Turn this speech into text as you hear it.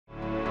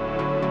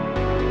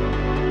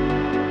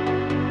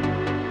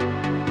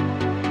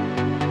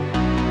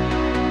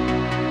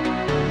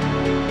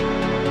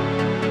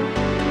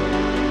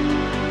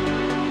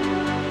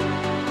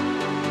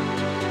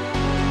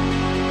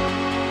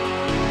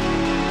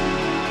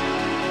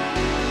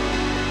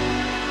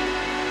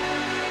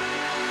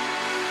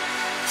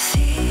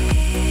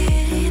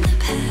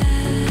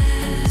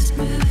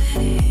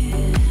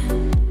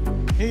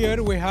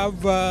here we have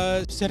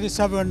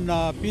 37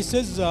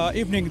 pieces,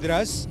 evening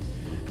dress.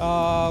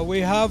 We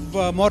have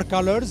more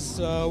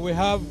colors. We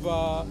have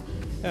a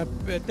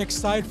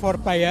textile for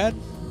paillet,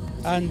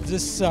 and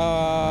this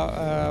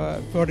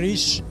for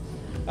riche,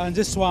 and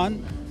this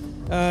one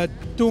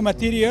two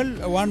material.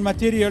 One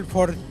material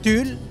for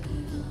tulle,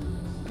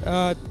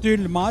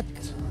 tulle mat,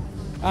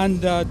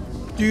 and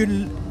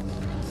tulle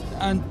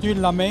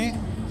lame.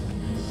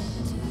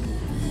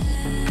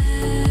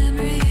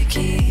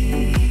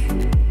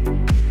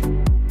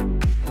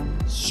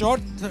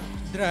 Short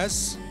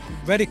dress,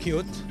 very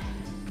cute,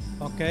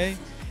 okay,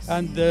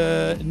 and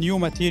new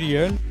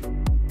material.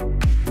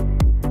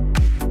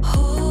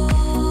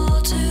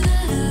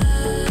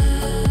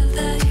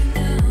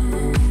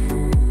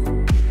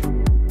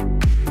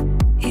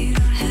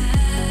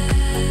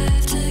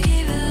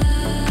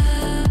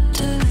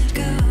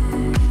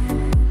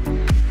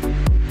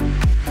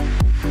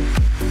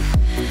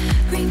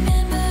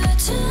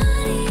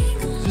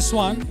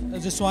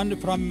 This one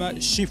from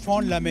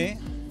chiffon lame,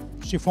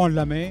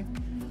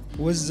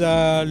 with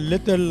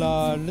little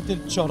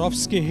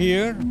Chorovsky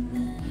here,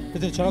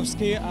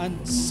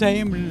 and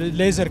same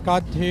laser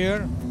cut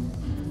here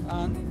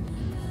and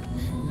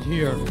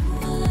here.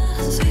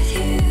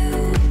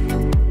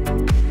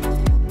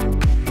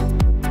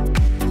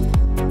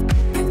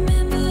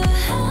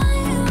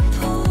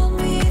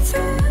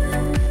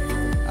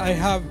 I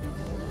have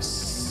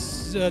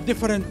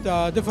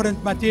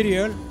different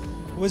material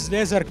with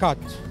laser cut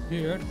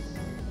here.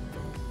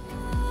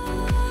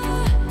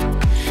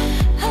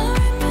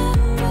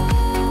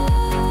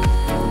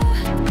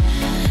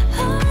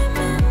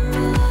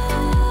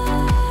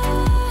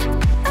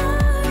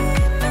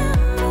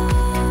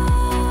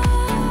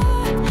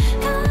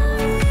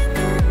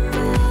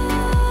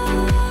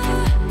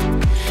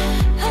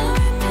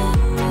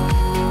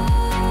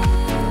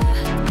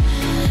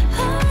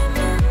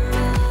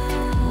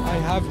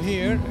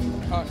 Here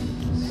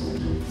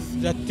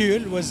the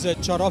tulle was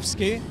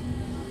Chorovsky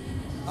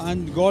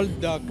and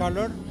gold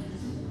color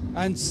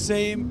and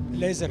same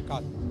laser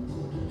cut.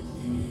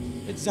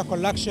 It's a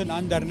collection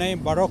under name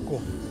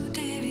Barocco.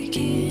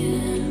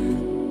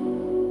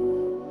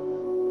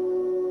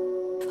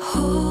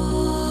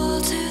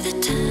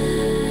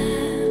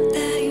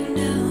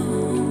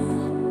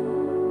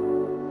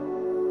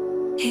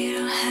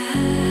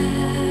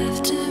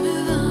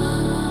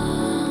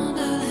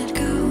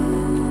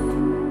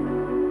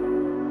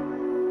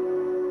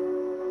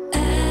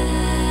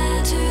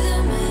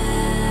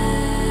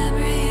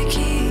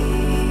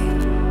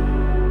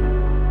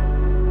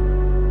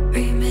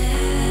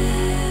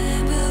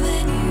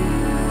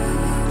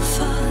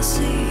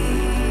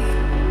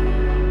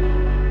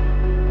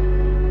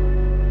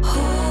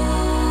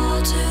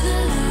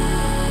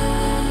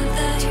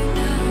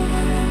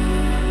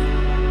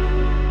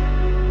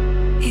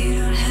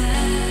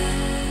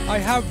 I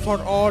have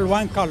for all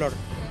one color,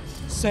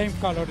 same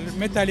color,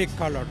 metallic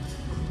color,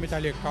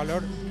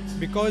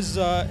 because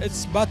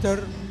it's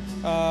better.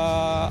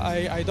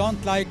 I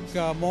don't like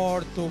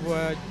more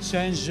to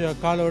change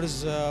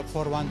colors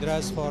for one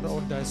dress for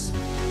all dress.